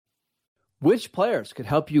Which players could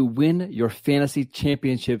help you win your fantasy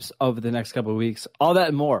championships over the next couple of weeks? All that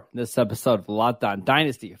and more in this episode of the Locked On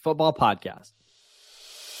Dynasty Football Podcast.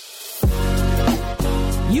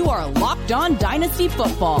 You are Locked On Dynasty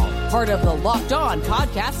Football, part of the Locked On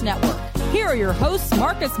Podcast Network. Here are your hosts,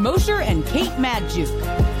 Marcus Mosher and Kate Madjuk.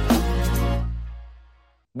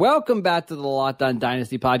 Welcome back to the Locked On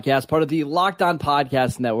Dynasty Podcast, part of the Locked On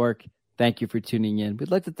Podcast Network. Thank you for tuning in.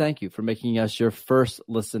 We'd like to thank you for making us your first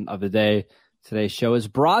listen of the day. Today's show is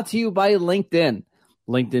brought to you by LinkedIn.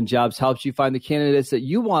 LinkedIn Jobs helps you find the candidates that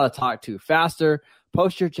you want to talk to faster.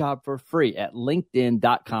 Post your job for free at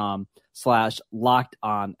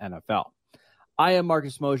linkedin.com/LockedOnNFL. I am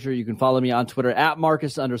Marcus Mosher. You can follow me on Twitter at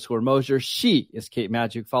Marcus_Mosher. She is Kate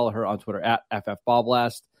Madjuk. Follow her on Twitter at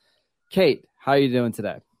FFBallBlast. Kate, how are you doing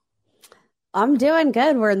today? I'm doing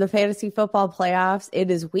good. We're in the fantasy football playoffs.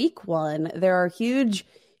 It is week 1. There are huge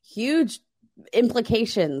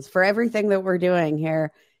implications for everything that we're doing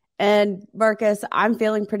here. And Marcus, I'm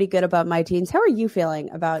feeling pretty good about my teams. How are you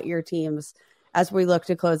feeling about your teams as we look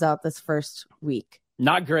to close out this first week?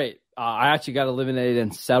 Not great. I actually got eliminated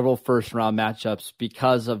in several first-round matchups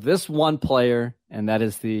because of this one player, and that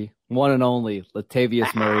is the one and only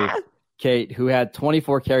Latavius Murray, Kate, who had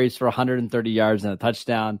 24 carries for 130 yards and a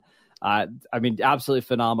touchdown. Absolutely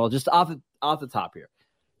phenomenal. Just off the top here.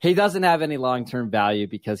 He doesn't have any long-term value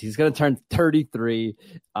because he's going to turn 33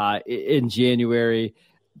 in January.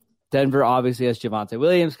 Denver obviously has Javonte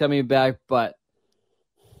Williams coming back, but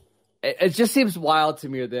it just seems wild to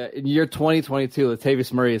me that in year 2022,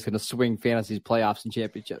 Latavius Murray is going to swing fantasy playoffs and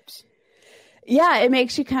championships. Yeah, it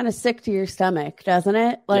makes you kind of sick to your stomach, doesn't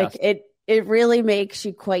it? Like yes. It really makes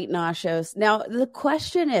you quite nauseous. Now, the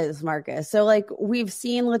question is, Marcus, so we've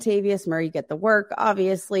seen Latavius Murray get the work.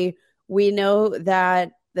 Obviously, we know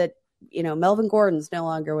that Melvin Gordon's no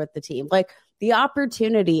longer with the team. The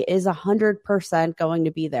opportunity is 100% going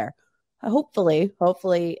to be there. Hopefully,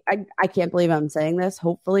 I can't believe I'm saying this.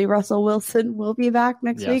 Hopefully Russell Wilson will be back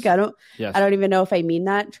next week. I don't even know if I mean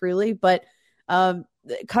that truly, but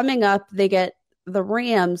coming up, they get the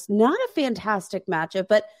Rams, not a fantastic matchup,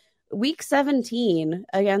 but week 17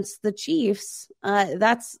 against the Chiefs,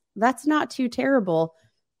 that's not too terrible.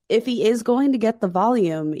 If he is going to get the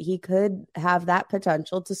volume, he could have that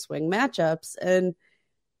potential to swing matchups. And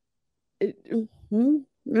I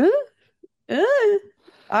don't know.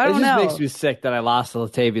 It just makes me sick that I lost to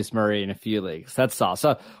Latavius Murray in a few leagues. That's all.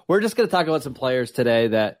 So we're just going to talk about some players today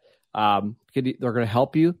that they're going to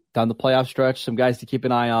help you down the playoff stretch, some guys to keep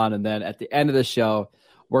an eye on. And then at the end of the show,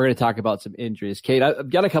 we're going to talk about some injuries. Kate, I've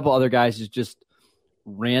got a couple other guys who's just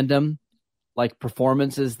random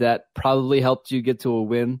performances that probably helped you get to a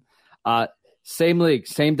win. Same league,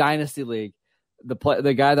 same dynasty league.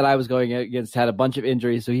 The guy that I was going against had a bunch of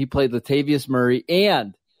injuries, so he played Latavius Murray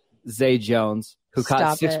and Zay Jones, who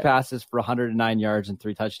caught 6 passes for 109 yards and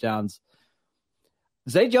 3 touchdowns.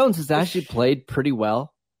 Zay Jones has actually played pretty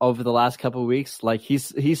well over the last couple of weeks.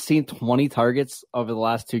 He's seen 20 targets over the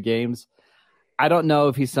last 2 games. I don't know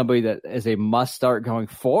if he's somebody that is a must start going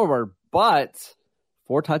forward, but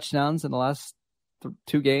 4 touchdowns in the last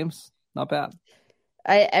 2 games, not bad.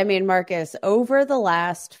 I mean, Marcus, over the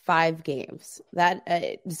last 5 games, that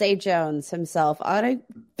Zay Jones himself on a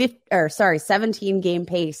 17-game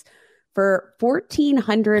pace for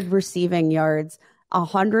 1,400 receiving yards,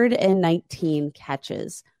 119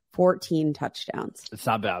 catches, 14 touchdowns. It's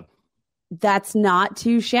not bad. That's not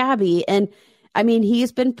too shabby. And I mean,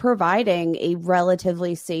 he's been providing a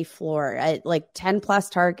relatively safe floor at 10 plus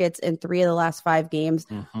targets in 3 of the last 5 games.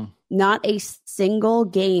 Mm-hmm. Not a single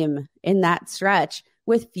game in that stretch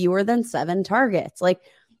with fewer than 7 targets.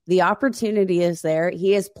 The opportunity is there.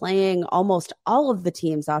 He is playing almost all of the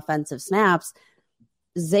team's offensive snaps.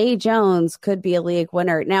 Zay Jones could be a league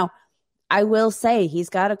winner. Now, I will say he's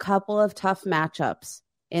got a couple of tough matchups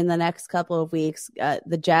in the next couple of weeks,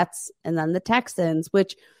 the Jets and then the Texans,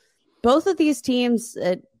 which both of these teams,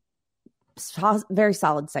 very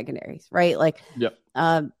solid secondaries, right? Yep.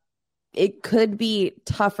 It could be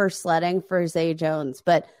tougher sledding for Zay Jones,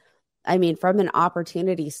 but I mean, from an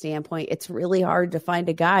opportunity standpoint, it's really hard to find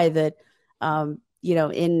a guy that,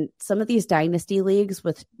 in some of these dynasty leagues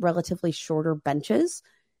with relatively shorter benches,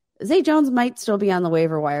 Zay Jones might still be on the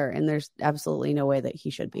waiver wire, and there's absolutely no way that he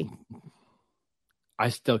should be. I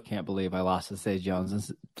still can't believe I lost to Zay Jones and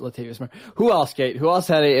Latavius Murray. Who else, Kate? Who else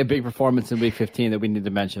had a big performance in Week 15 that we need to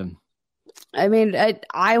mention? I mean,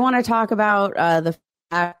 I want to talk about the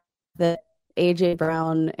fact that A.J.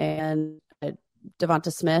 Brown and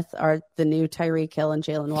Devonta Smith are the new Tyreek Hill and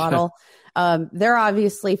Jalen Waddle. They're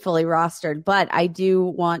obviously fully rostered, but I do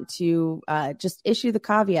want to just issue the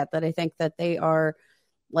caveat that I think that they are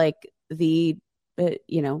the,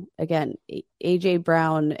 again, AJ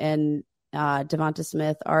Brown and Devonta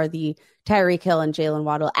Smith are the Tyreek Hill and Jalen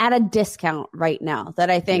Waddle at a discount right now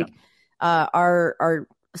that I think are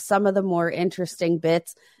some of the more interesting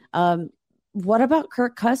bits. What about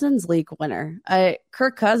Kirk Cousins, league winner?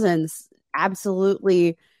 Kirk Cousins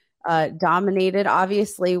absolutely dominated.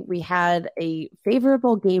 Obviously, we had a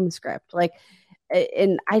favorable game script.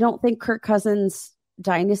 And I don't think Kirk Cousins'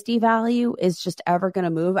 dynasty value is just ever going to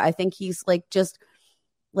move. I think he's just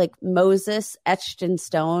Moses etched in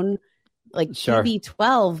stone, sure.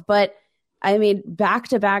 TB12. But I mean,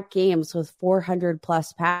 back-to-back games with 400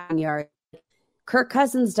 plus passing yards. Kirk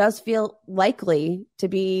Cousins does feel likely to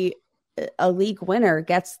be a league winner,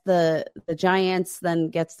 gets the Giants, then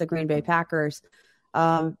gets the Green Bay Packers.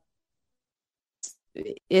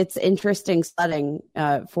 It's interesting sledding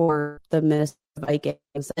for the Minnesota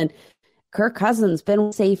Vikings. And Kirk Cousins been one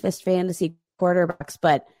of the safest fantasy quarterbacks,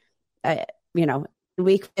 but in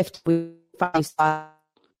week 50 we finally saw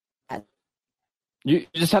that. You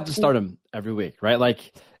just have to start him every week, right?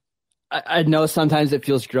 I know sometimes it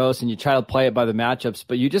feels gross and you try to play it by the matchups,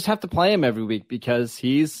 but you just have to play him every week because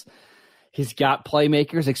he's got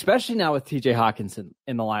playmakers, especially now with TJ Hawkinson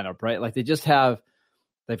in the lineup, right?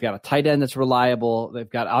 They've got a tight end that's reliable. They've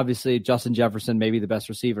got obviously Justin Jefferson, maybe the best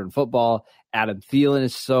receiver in football. Adam Thielen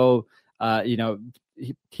is so, he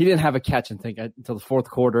didn't have a catch until the fourth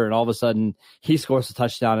quarter, and all of a sudden he scores a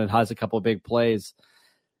touchdown and has a couple of big plays.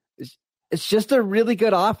 It's just a really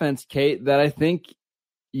good offense, Kate, that I think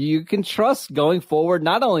you can trust going forward,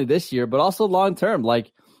 not only this year, but also long term.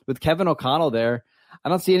 With Kevin O'Connell there, I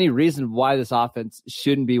don't see any reason why this offense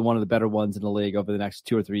shouldn't be one of the better ones in the league over the next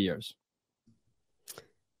 2 or 3 years.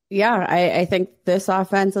 Yeah, I think this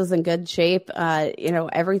offense is in good shape.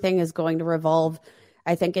 Everything is going to revolve,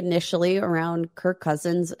 I think, initially around Kirk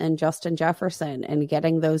Cousins and Justin Jefferson and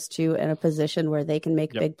getting those two in a position where they can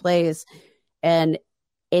make big plays. And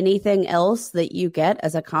anything else that you get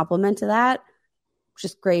as a complement to that,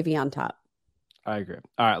 just gravy on top. I agree.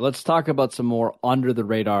 All right, let's talk about some more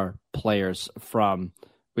under-the-radar players from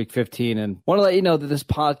Week 15. And want to let you know that this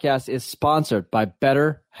podcast is sponsored by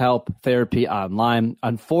BetterHelp Therapy Online.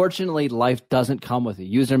 Unfortunately, life doesn't come with a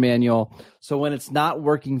user manual. So when it's not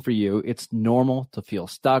working for you, it's normal to feel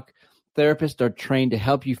stuck. Therapists are trained to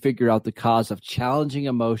help you figure out the cause of challenging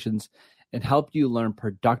emotions and help you learn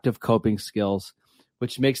productive coping skills,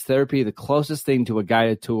 which makes therapy the closest thing to a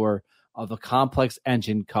guided tour of a complex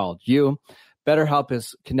engine called you. BetterHelp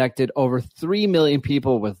has connected over 3 million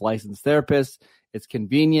people with licensed therapists. It's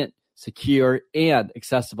convenient, secure, and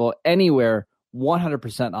accessible anywhere,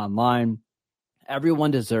 100% online.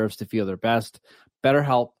 Everyone deserves to feel their best.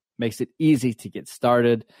 BetterHelp makes it easy to get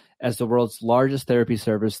started. As the world's largest therapy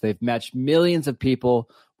service, they've matched millions of people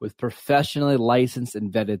with professionally licensed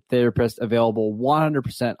and vetted therapists available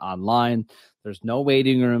 100% online. There's no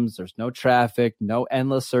waiting rooms. There's no traffic, no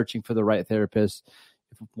endless searching for the right therapist.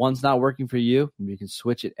 If one's not working for you, you can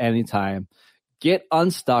switch at any time. Get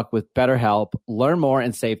unstuck with BetterHelp. Learn more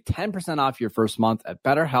and save 10% off your first month at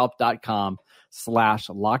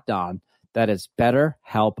BetterHelp.com/lockedon. That is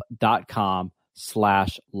BetterHelp.com/lockedon.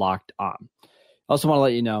 I also want to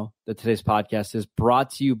let you know that today's podcast is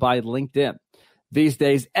brought to you by LinkedIn. These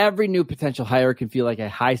days, every new potential hire can feel like a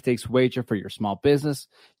high-stakes wager for your small business.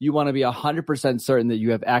 You want to be 100% certain that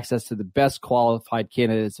you have access to the best qualified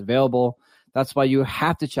candidates available. That's why you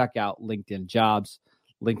have to check out LinkedIn Jobs.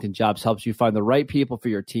 LinkedIn Jobs helps you find the right people for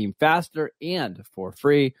your team faster and for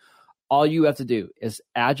free. All you have to do is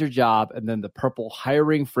add your job and then the purple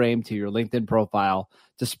hiring frame to your LinkedIn profile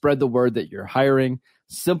to spread the word that you're hiring.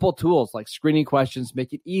 Simple tools like screening questions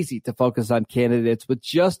make it easy to focus on candidates with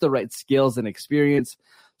just the right skills and experience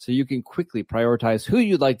so you can quickly prioritize who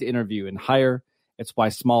you'd like to interview and hire. It's why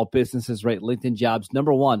small businesses rate LinkedIn Jobs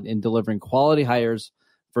 #1 in delivering quality hires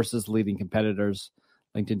versus leading competitors.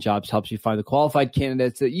 LinkedIn Jobs helps you find the qualified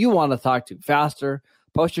candidates that you want to talk to faster.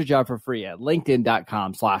 Post your job for free at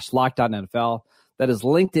linkedin.com/LockedOnNFL. That is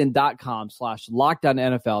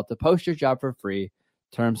linkedin.com/LockedOnNFL to post your job for free.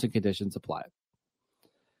 Terms and conditions apply.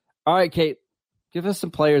 All right, Kate, give us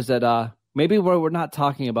some players that maybe we're not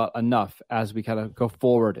talking about enough as we kind of go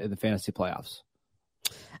forward in the fantasy playoffs.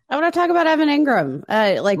 I want to talk about Evan Ingram.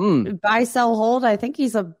 Buy, sell, hold. I think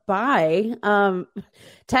he's a buy.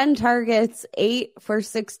 10 targets, 8 for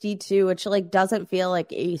 62, which doesn't feel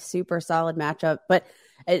like a super solid matchup. But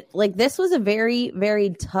this was a very, very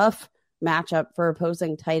tough matchup for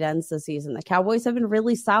opposing tight ends this season. The Cowboys have been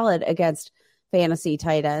really solid against fantasy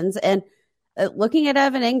tight ends. And looking at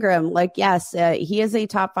Evan Ingram, yes, he is a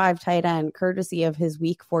top 5 tight end courtesy of his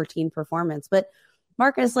week 14 performance. But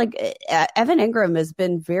Marcus, like Evan Engram has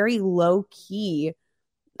been very low key,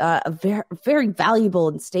 a very, very valuable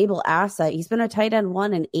and stable asset. He's been a tight end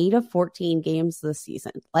 1 in 8 of 14 games this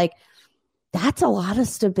season. Like, that's a lot of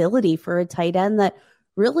stability for a tight end that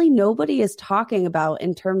really nobody is talking about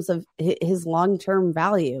in terms of his long-term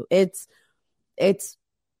value. It's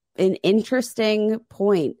an interesting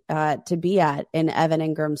point to be at in Evan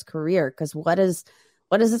Engram's career, because what does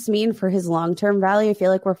this mean for his long-term value? I feel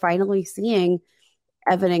like we're finally seeing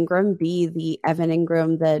Evan Engram be the Evan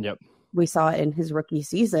Engram that we saw in his rookie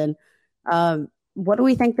season. What do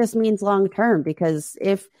we think this means long-term? Because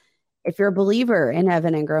if you're a believer in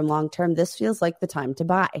Evan Engram long-term, this feels like the time to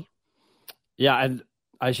buy. Yeah, and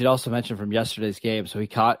I should also mention from yesterday's game, so he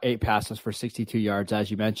caught 8 passes for 62 yards, as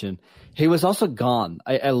you mentioned. He was also gone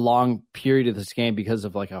a long period of this game because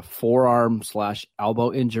of like a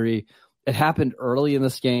forearm/elbow injury. It happened early in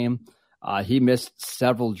this game. He missed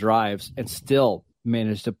several drives and still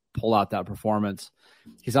managed to pull out that performance.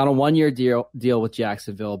 He's on a 1-year deal with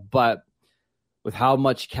Jacksonville, but with how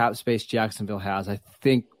much cap space Jacksonville has, I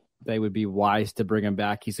think they would be wise to bring him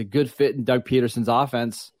back. He's a good fit in Doug Peterson's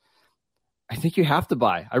offense. I think you have to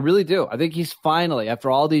buy. I really do. I think he's finally,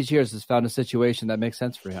 after all these years, has found a situation that makes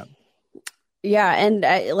sense for him. Yeah, and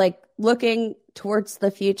looking towards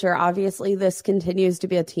the future, obviously this continues to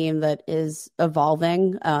be a team that is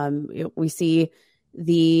evolving. We see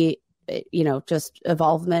the just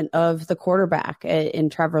evolvement of the quarterback in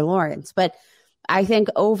Trevor Lawrence. But I think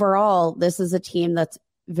overall, this is a team that's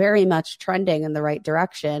very much trending in the right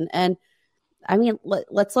direction. And I mean,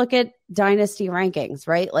 let's look at dynasty rankings,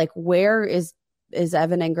 right? Like, where is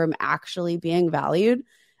Evan Engram actually being valued?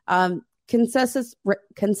 Consensus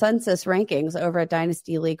rankings over at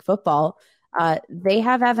Dynasty League Football, they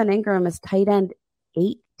have Evan Engram as tight end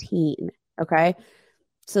 18. Okay.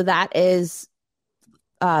 So that is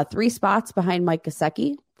 3 spots behind Mike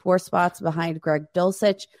Gesicki, 4 spots behind Greg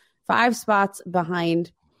Dulcich, 5 spots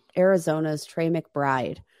behind Arizona's Trey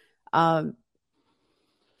McBride.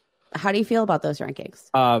 How do you feel about those rankings?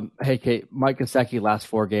 Hey, Kate, Mike Gesicki last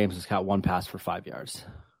 4 games has got 1 pass for 5 yards.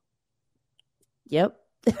 Yep.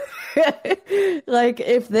 Like,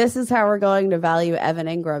 if this is how we're going to value Evan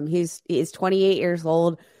Engram, he's 28 years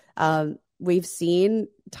old. We've seen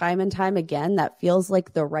time and time again that feels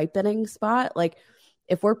like the ripening spot. Like,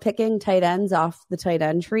 if we're picking tight ends off the tight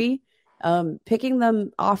end tree, picking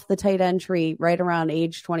them off the tight end tree right around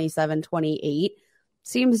age 27, 28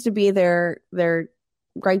 seems to be their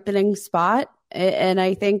ripening spot. And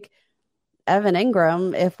I think Evan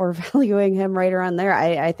Engram, if we're valuing him right around there,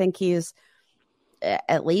 I think he's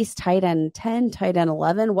at least tight end 10, tight end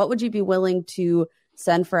 11. What would you be willing to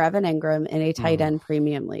send for Evan Engram in a tight end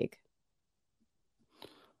premium league?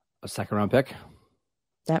 A 2nd round pick.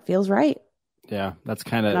 That feels right. Yeah, that's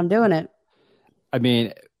kind of... I'm doing it. I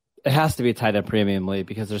mean, it has to be a tight end premium league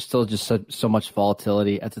because there's still just so much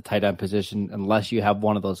volatility at the tight end position unless you have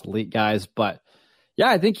one of those elite guys. But yeah,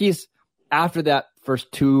 I think he's, after that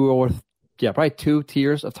first probably 2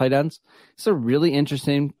 tiers of tight ends, it's a really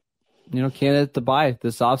interesting, candidate to buy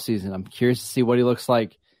this offseason. I'm curious to see what he looks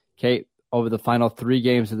like, Kate, over the final 3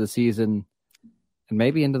 games of the season and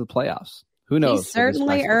maybe into the playoffs. Who knows? He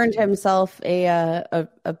certainly earned himself a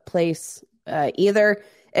place. Either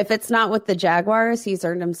if it's not with the Jaguars, he's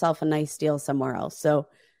earned himself a nice deal somewhere else. So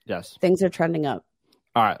yes, things are trending up.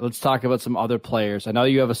 All right, let's talk about some other players. I know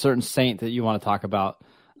you have a certain Saint that you want to talk about.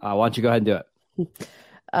 Why don't you go ahead and do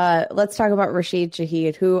it? Let's talk about Rashid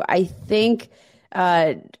Shaheed, who I think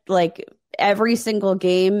every single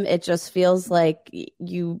game, it just feels like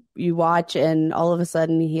you watch and all of a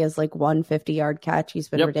sudden he has like 150-yard catch. He's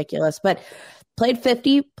been ridiculous, but played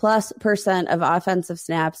 50+% of offensive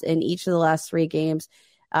snaps in each of the last 3 games.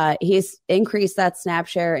 He's increased that snap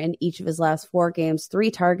share in each of his last 4 games,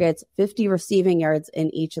 3 targets, 50 receiving yards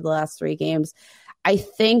in each of the last 3 games. I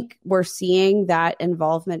think we're seeing that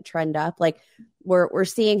involvement trend up. Like, we're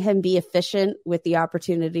seeing him be efficient with the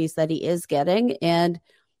opportunities that he is getting, and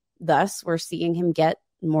thus we're seeing him get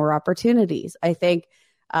more opportunities. I think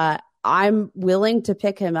I'm willing to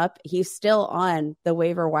pick him up. He's still on the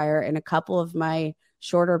waiver wire in a couple of my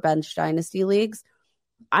shorter bench dynasty leagues.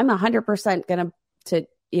 I'm 100% going to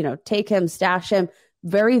take him, stash him.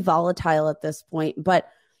 Very volatile at this point, but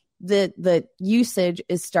the usage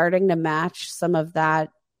is starting to match some of that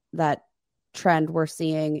trend we're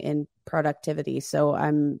seeing in productivity. So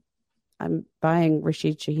I'm buying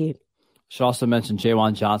Rashid Shaheed. Should also mention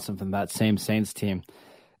Jawan Johnson from that same Saints team.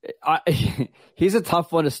 He's a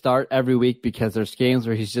tough one to start every week because there's games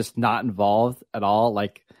where he's just not involved at all.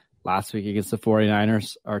 Like last week against the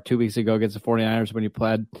 49ers, or 2 weeks ago against the 49ers when he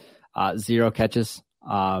played 0 catches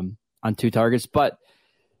on 2 targets. But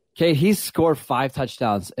Okay, he's scored 5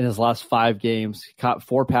 touchdowns in his last 5 games. He caught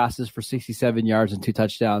 4 passes for 67 yards and 2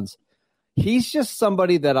 touchdowns. He's just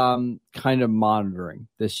somebody that I'm kind of monitoring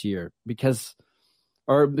this year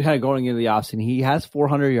or kind of going into the offseason. He has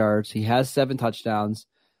 400 yards. He has 7 touchdowns.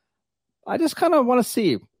 I just kind of want to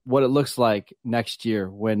see what it looks like next year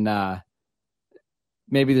when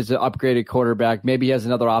maybe there's an upgraded quarterback. Maybe he has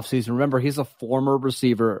another offseason. Remember, he's a former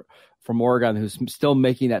receiver from Oregon who's still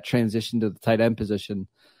making that transition to the tight end position.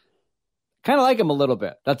 Kind of like him a little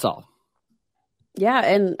bit. That's all. Yeah.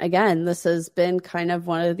 And again, this has been kind of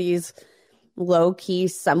one of these low-key,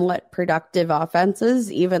 somewhat productive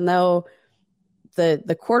offenses, even though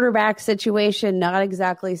the quarterback situation, not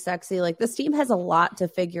exactly sexy. Like, this team has a lot to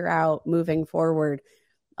figure out moving forward.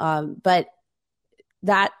 But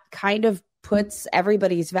that kind of puts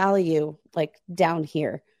everybody's value like down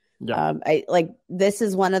here. Yeah. This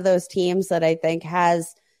is one of those teams that I think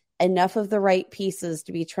has enough of the right pieces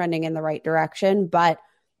to be trending in the right direction. But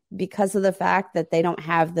because of the fact that they don't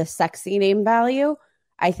have the sexy name value,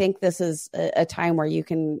 I think this is a time where you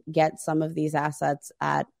can get some of these assets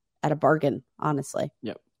at a bargain, honestly.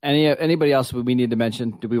 Yep. Anybody else we need to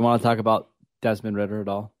mention? Do we want to talk about Desmond Ridder at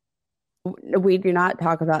all? We do not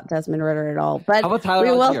talk about Desmond Ridder at all. But how about Tyler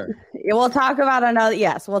Allgeier? We'll talk about another.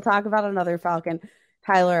 Yes, we'll talk about another Falcon,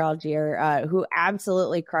 Tyler Allgeier, who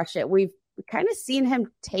absolutely crushed it. We've kind of seen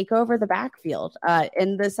him take over the backfield,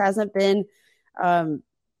 and this hasn't been,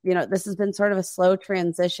 this has been sort of a slow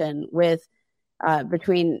transition with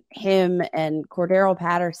between him and Cordero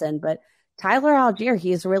Patterson. But Tyler Allgeier,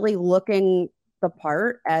 he's really looking the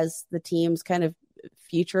part as the team's kind of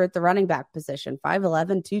future at the running back position.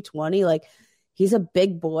 5'11", 220. Like, he's a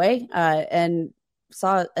big boy, and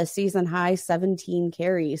saw a season high 17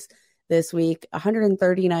 carries this week,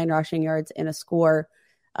 139 rushing yards and a score.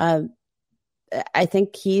 I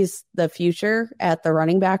think he's the future at the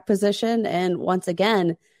running back position. And once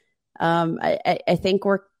again, I think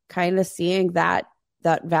we're kind of seeing that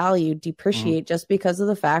value depreciate just because of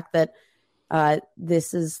the fact that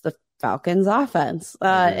this is the Falcons offense,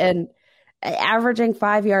 and averaging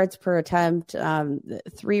 5 yards per attempt,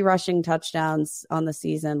 3 rushing touchdowns on the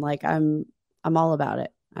season. Like, I'm all about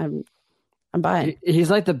it. I'm buying.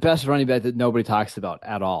 He's like the best running back that nobody talks about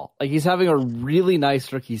at all. Like, he's having a really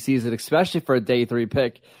nice rookie season, especially for a day 3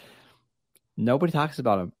 pick. Nobody talks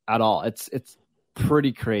about him at all. It's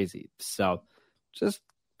pretty crazy. So just,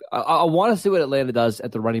 I want to see what Atlanta does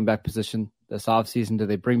at the running back position this offseason. Do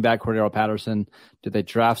they bring back Cordero Patterson? Do they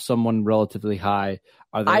draft someone relatively high?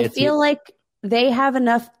 I feel like they have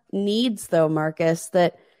enough needs, though, Marcus,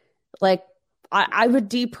 that like I would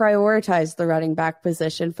deprioritize the running back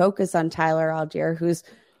position, focus on Tyler Allgeier, who's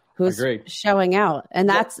showing out.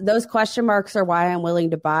 And those question marks are why I'm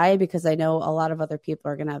willing to buy, because I know a lot of other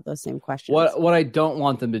people are going to have those same questions. What I don't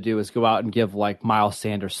want them to do is go out and give like Miles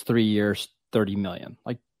Sanders 3 years, $30 million.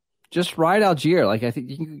 Like, just ride Allgeier. Like, I think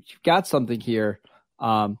you've got something here.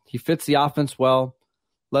 He fits the offense well.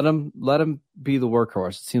 Let him be the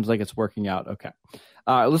workhorse. It seems like it's working out. Okay.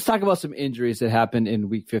 Let's talk about some injuries that happened in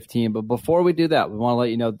week 15. But before we do that, we want to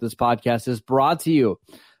let you know that this podcast is brought to you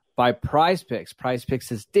by Prize Picks. Prize Picks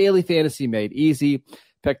is daily fantasy made easy.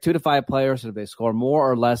 Pick 2 to 5 players, and if they score more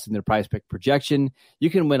or less in their Prize Pick projection, you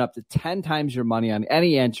can win up to 10 times your money on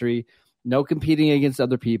any entry. No competing against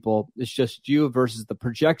other people. It's just you versus the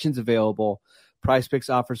projections available. Prize Picks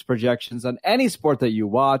offers projections on any sport that you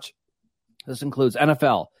watch. This includes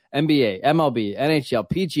NFL, NBA, MLB, NHL,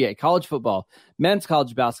 PGA, college football, men's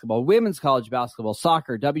college basketball, women's college basketball,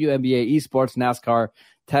 soccer, WNBA, esports, NASCAR,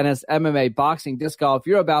 tennis, MMA, boxing, disc golf,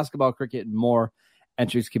 Euro basketball, cricket, and more.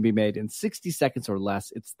 Entries can be made in 60 seconds or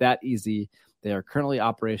less. It's that easy. They are currently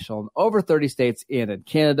operational in over 30 states and in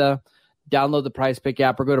Canada. Download the Prize Pick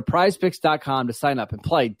app or go to prizepicks.com to sign up and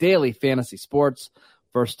play daily fantasy sports.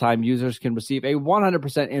 First-time users can receive a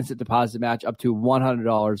 100% instant deposit match up to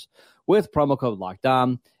 $100 with promo code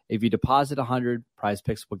LOCKEDON. If you deposit $100, Prize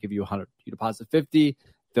Picks will give you $100. You deposit $50,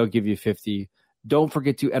 they'll give you $50. Don't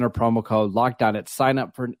forget to enter promo code LOCKEDON at sign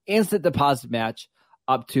up for an instant deposit match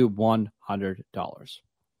up to $100.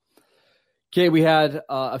 Okay, we had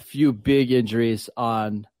a few big injuries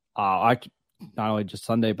on not only just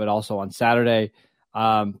Sunday, but also on Saturday.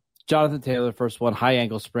 Jonathan Taylor, first one, high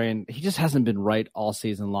ankle sprain. He just hasn't been right all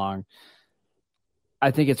season long.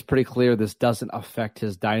 I think it's pretty clear this doesn't affect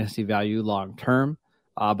his dynasty value long term.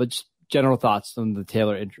 But just general thoughts on the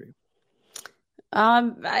Taylor injury.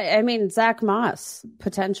 I mean, Zach Moss,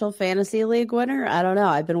 potential fantasy league winner. I don't know.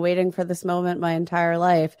 I've been waiting for this moment my entire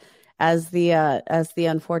life. as the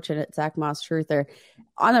unfortunate Zach Moss truther.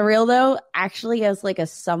 On the real though, actually has like a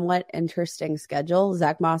somewhat interesting schedule.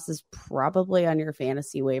 Zach Moss is probably on your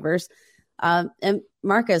fantasy waivers. And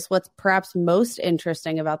Marcus, what's perhaps most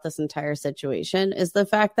interesting about this entire situation is the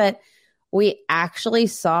fact that we actually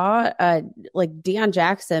saw like Deion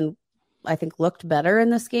Jackson, I think, looked better in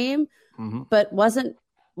this game, but wasn't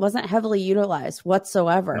heavily utilized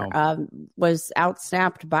whatsoever. No. Was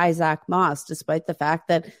outsnapped by Zach Moss, despite the fact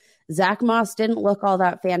that Zach Moss didn't look all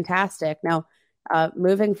that fantastic. Now,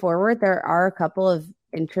 moving forward, there are a couple of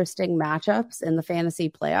interesting matchups in the fantasy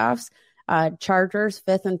playoffs. Chargers,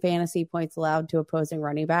 5th in fantasy points allowed to opposing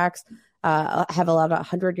running backs, have allowed a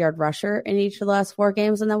 100-yard rusher in each of the last 4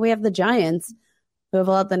 games. And then we have the Giants, who have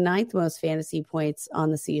allowed the 9th most fantasy points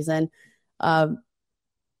on the season.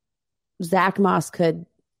 Zach Moss could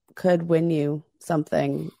win you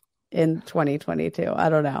something in 2022. I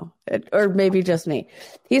don't know. Or maybe just me.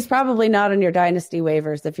 He's probably not on your dynasty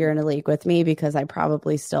waivers if you're in a league with me, because I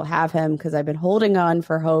probably still have him because I've been holding on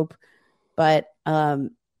for hope. But,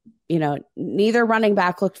 neither running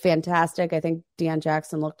back looked fantastic. I think Deion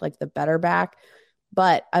Jackson looked like the better back.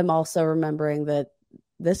 But I'm also remembering that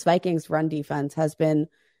this Vikings run defense has been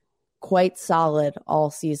quite solid all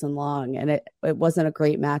season long. And it wasn't a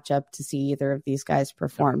great matchup to see either of these guys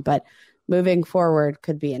perform. But moving forward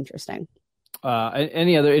could be interesting.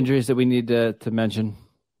 Any other injuries that we need to mention?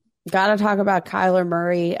 Got to talk about Kyler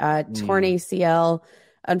Murray, torn ACL.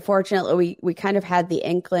 Unfortunately, we kind of had the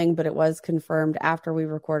inkling, but it was confirmed after we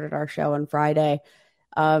recorded our show on Friday.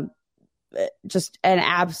 Just an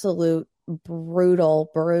absolute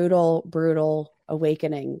brutal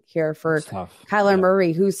awakening here for Kyler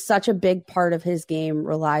Murray, who's such a big part of his game,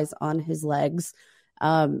 relies on his legs.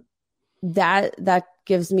 That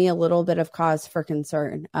gives me a little bit of cause for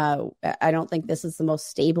concern. I don't think this is the most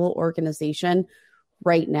stable organization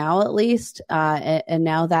right now, at least. And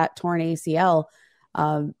now that torn ACL,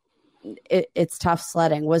 it's tough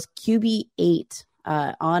sledding. Was QB 8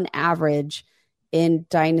 on average in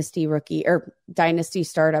dynasty rookie or dynasty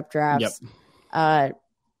startup drafts. Yep.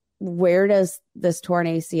 Where does this torn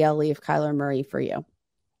ACL leave Kyler Murray for you?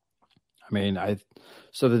 I mean,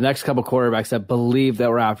 so the next couple quarterbacks I believe that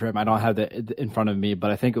were after him, I don't have that in front of me,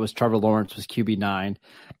 but I think it was Trevor Lawrence was QB 9,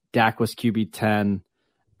 Dak was QB 10.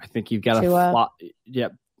 I think you've got a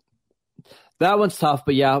yep. That one's tough,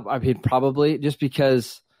 but yeah, I mean, probably just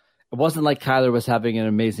because it wasn't like Kyler was having an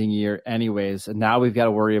amazing year anyways. And now we've got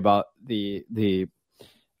to worry about the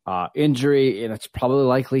injury, and it's probably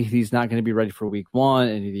likely he's not going to be ready for week 1.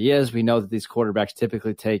 And if he is, we know that these quarterbacks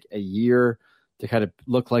typically take a year to kind of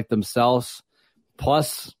look like themselves.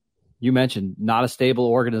 Plus, you mentioned not a stable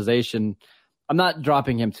organization. I'm not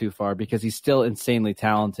dropping him too far because he's still insanely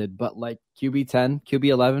talented, but like QB 10, QB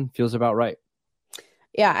 11 feels about right.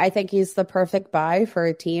 Yeah, I think he's the perfect buy for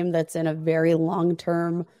a team that's in a very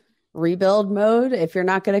long-term rebuild mode. If you're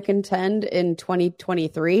not going to contend in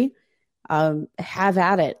 2023, have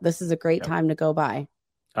at it. This is a great time to go buy.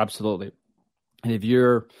 Absolutely. And if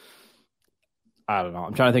you're, I don't know,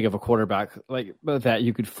 I'm trying to think of a quarterback like that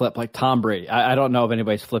you could flip, like Tom Brady. I don't know if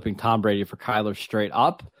anybody's flipping Tom Brady for Kyler straight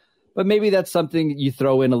up, but maybe that's something you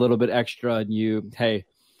throw in a little bit extra and hey,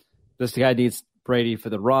 this guy needs Brady for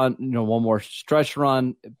the run, one more stretch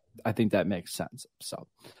run. I think that makes sense. So,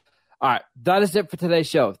 all right, that is it for today's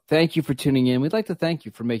show. Thank you for tuning in. We'd like to thank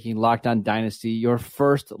you for making Locked On Dynasty your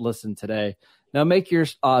first listen today. Now make your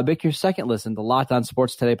second listen to Locked On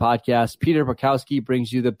Sports Today podcast. Peter Bukowski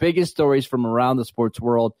brings you the biggest stories from around the sports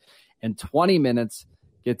world in 20 minutes.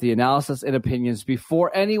 Get the analysis and opinions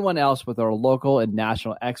before anyone else with our local and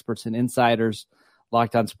national experts and insiders.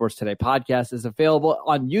 Locked On Sports Today podcast is available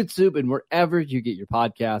on YouTube and wherever you get your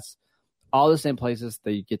podcasts. All the same places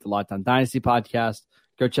that you get the Locked On Dynasty podcast.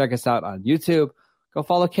 Go check us out on YouTube. Go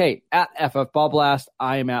follow Kate at FFBallBlast.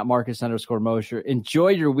 I am at Marcus_Mosher. Enjoy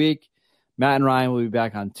your week. Matt and Ryan will be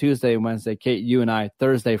back on Tuesday and Wednesday. Kate, you and I,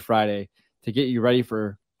 Thursday, Friday, to get you ready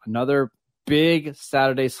for another big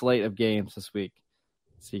Saturday slate of games this week.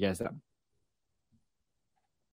 See you guys then.